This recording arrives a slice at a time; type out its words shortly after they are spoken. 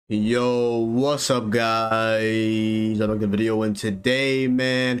Yo, what's up, guys? I'm making a video, and today,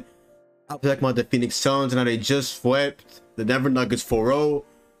 man, I'll be talking about the Phoenix Suns and how they just swept the Denver Nuggets 4-0,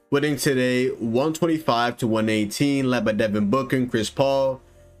 winning today 125 to 118, led by Devin Booker and Chris Paul.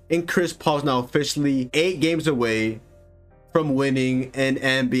 And Chris Paul's now officially 8 games away from winning an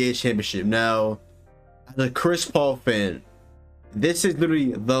NBA championship. Now, as a Chris Paul fan, this is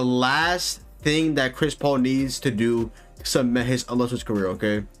literally the last thing that Chris Paul needs to do to cement his illustrious career,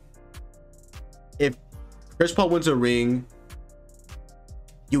 okay? If Chris Paul wins a ring,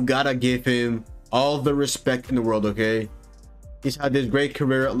 you gotta give him all the respect in the world, okay? He's had this great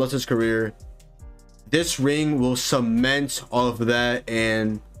career, illustrious career. This ring will cement all of that,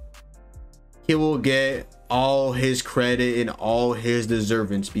 and he will get all his credit and all his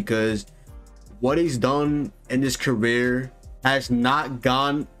deservings, because what he's done in his career has not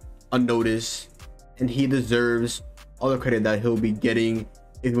gone unnoticed, and he deserves all the credit that he'll be getting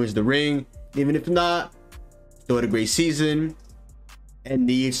if he wins the ring. Even if not, still had a great season and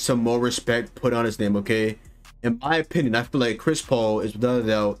needs some more respect put on his name, okay? In my opinion, I feel like Chris Paul is without a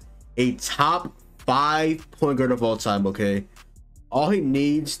doubt a top 5 point guard of all time, okay? All he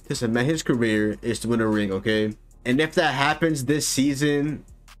needs to cement his career is to win a ring, okay? And if that happens this season,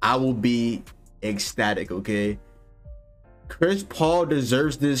 I will be ecstatic, okay? Chris Paul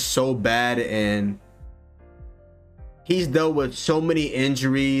deserves this so bad, and he's dealt with so many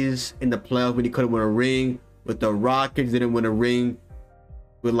injuries in the playoffs when he couldn't win a ring. With the Rockets, didn't win a ring.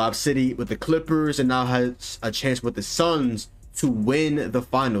 With Lob City, with the Clippers, and now has a chance with the Suns to win the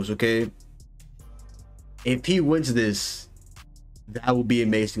finals, okay? If he wins this, that would be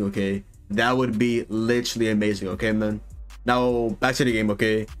amazing, okay? That would be literally amazing, okay, man? Now, back to the game,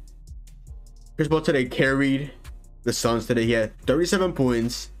 okay? Chris Paul today carried the Suns today. He had 37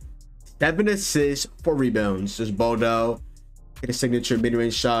 points, 7 assists, 4 rebounds. Just balled out, hit a signature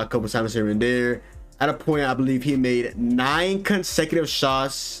mid-range shot a couple times here and there. At a point, I believe he made 9 consecutive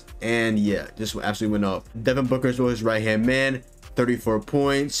shots, and yeah, just absolutely went up. Devin Booker was his right-hand man, 34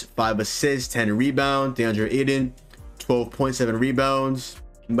 points, 5 assists, 10 rebounds. DeAndre Ayton, 12 points, 7 rebounds.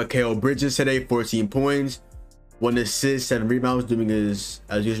 Mikal Bridges today, 14 points, 1 assist, 7 rebounds, doing his,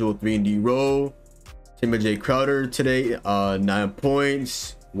 as usual, 3-and-D role. Timothy J. Crowder today, 9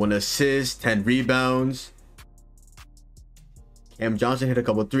 points, 1 assist, 10 rebounds. Cam Johnson hit a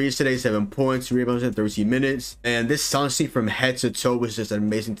couple threes today, 7 points, 2 rebounds in 13 minutes. And this Suns team from head to toe was just an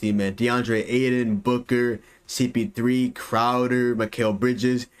amazing team, man. DeAndre Ayton, Booker, CP3, Crowder, Mikal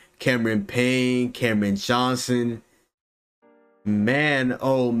Bridges, Cameron Payne, Cameron Johnson. Man,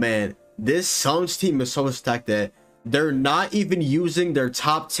 oh man, this Suns team is so stacked that they're not even using their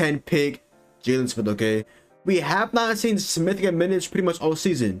top 10 pick Jalen Smith, okay? We have not seen significant minutes pretty much all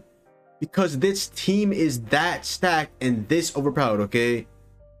season because this team is that stacked and this overpowered, okay?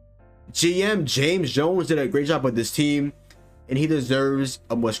 GM James Jones did a great job with this team, and he deserves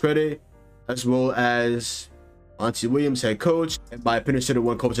much credit, as well as Monty Williams, head coach. In my opinion, should have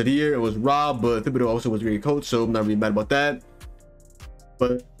won coach of the year. It was Rob, but Thibodeau also was a great coach, so I'm not really mad about that.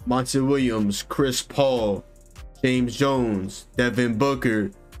 But Monty Williams, Chris Paul, James Jones, Devin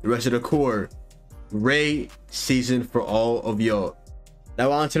Booker, the rest of the core, great season for all of y'all.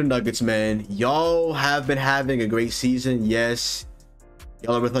 Now on to the Nuggets, man. Y'all have been having a great season. Yes,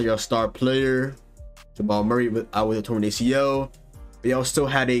 y'all are without your star player Jamal Murray out with a torn ACL, but y'all still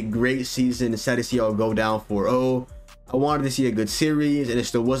had a great season. It's sad to see y'all go down 4-0. I wanted to see a good series, and it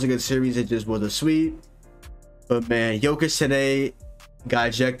still was a good series. It just wasn't sweet. But man, Jokic today got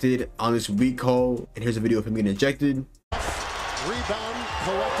ejected on this weak call, and here's a video of him getting ejected. Rebound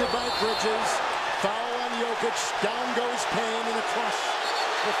collected by Bridges. Foul on Jokic. Down goes Payne and across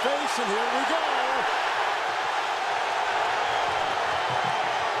the face, and here we go.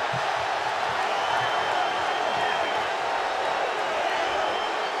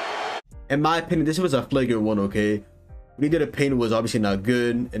 In my opinion, this was a flagrant one, okay? What he did at Payne was obviously not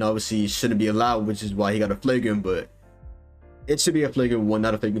good, and obviously shouldn't be allowed, which is why he got a flagrant, but it should be a flagrant 1,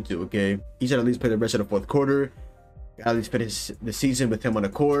 not a flagrant 2, okay? He should at least play the rest of the 4th quarter. At least finish the season with him on the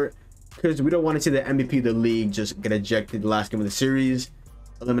court, because we don't want to see the MVP of the league just get ejected the last game of the series,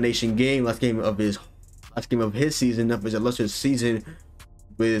 elimination game, last game of his season, of his illustrious season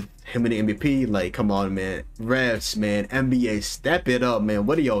with him and the MVP. Like, come on, man, refs, man, NBA, step it up, man.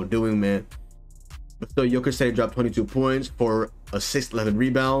 What are y'all doing, man? But still, Jokic today dropped 22 points, 4 assists, 11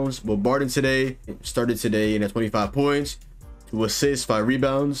 rebounds. Will Barton today started today and had 25 points, 2 assists, 5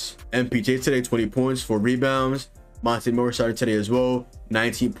 rebounds. MPJ today 20 points, 4 rebounds. Monty Morris started today as well,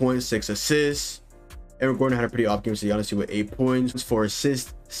 19 points, 6 assists. Aaron Gordon had a pretty off game today, honestly, with 8 points, 4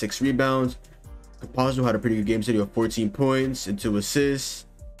 assists, 6 rebounds. Campazzo had a pretty good game today with 14 points and 2 assists.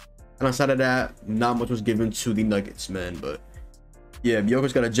 And outside of that, not much was given to the Nuggets, man. But yeah,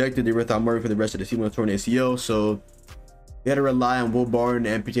 Jokic got ejected. They were without Murray for the rest of the season with torn ACL, so they had to rely on Will Barton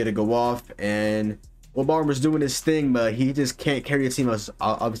and PJ to go off. And Will Barton was doing his thing, but he just can't carry a team,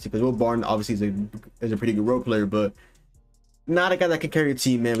 obviously, because Will Barton obviously is a pretty good role player, but not a guy that can carry a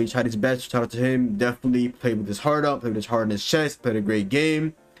team, man. We tried his best. Shout out to him. Definitely played with his heart up, played with his heart in his chest, played a great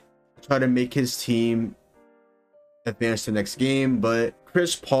game. Tried to make his team advance to the next game, but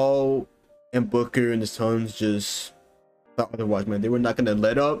Chris Paul and Booker and the Suns just thought otherwise, man. They were not going to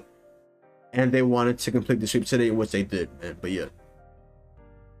let up, and they wanted to complete the sweep today, which they did, man. But yeah,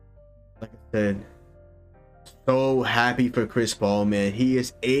 like I said, so happy for Chris Paul, man. He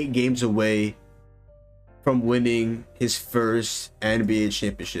is 8 games away from winning his first NBA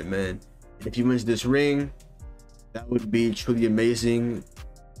championship, man. And if he wins this ring, that would be truly amazing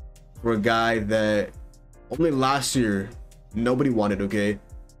for a guy that only last year nobody wanted. Okay,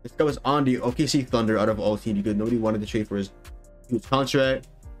 this guy was on the OKC Thunder out of all teams because nobody wanted to trade for his huge contract.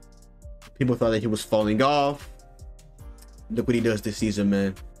 People thought that he was falling off. Look what he does this season,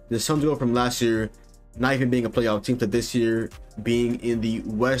 man. The Suns go from last year not even being a playoff team to this year being in the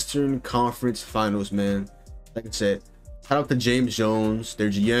Western Conference Finals, man. Like I said, shout out to James Jones, their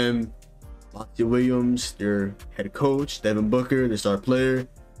GM, Monty Williams, their head coach, Devin Booker, their star player,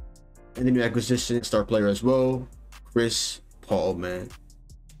 and the new acquisition, star player as well, Chris Paul, man.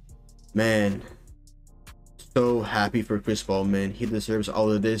 Man, so happy for Chris Paul, man. He deserves all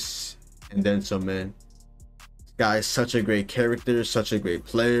of this and then some, man. This guy is such a great character, such a great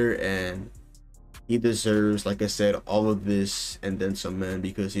player, and he deserves, like I said, all of this and then some, man,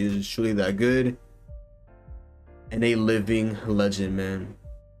 because he is truly that good and a living legend, man.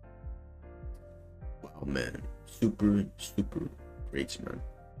 Wow, man. Super great, man.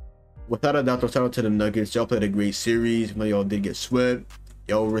 Without a doubt, shout out to the Nuggets. Y'all played a great series. Even though y'all did get swept,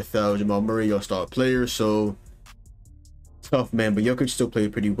 y'all were without Jamal Murray, y'all star player, so tough, man. But Jokic still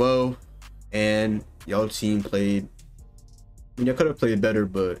played pretty well, and y'all team played. I mean, y'all could have played better,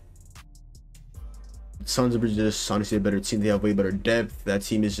 but Suns are just honestly a better team. They have way better depth. That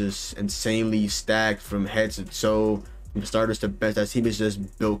team is just insanely stacked from head to toe, from starters to bench. That team is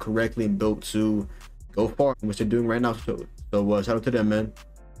just built correctly and built to go far, which they're doing right now. So shout out to them, man.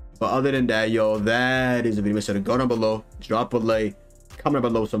 But other than that, yo, that is the video. Make sure to go down below, drop a like, comment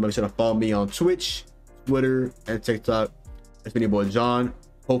below. So make sure to follow me on Twitch, Twitter, and TikTok. It's been your boy John.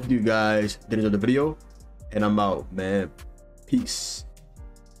 Hope you guys did enjoy the video, and I'm out, man. Peace.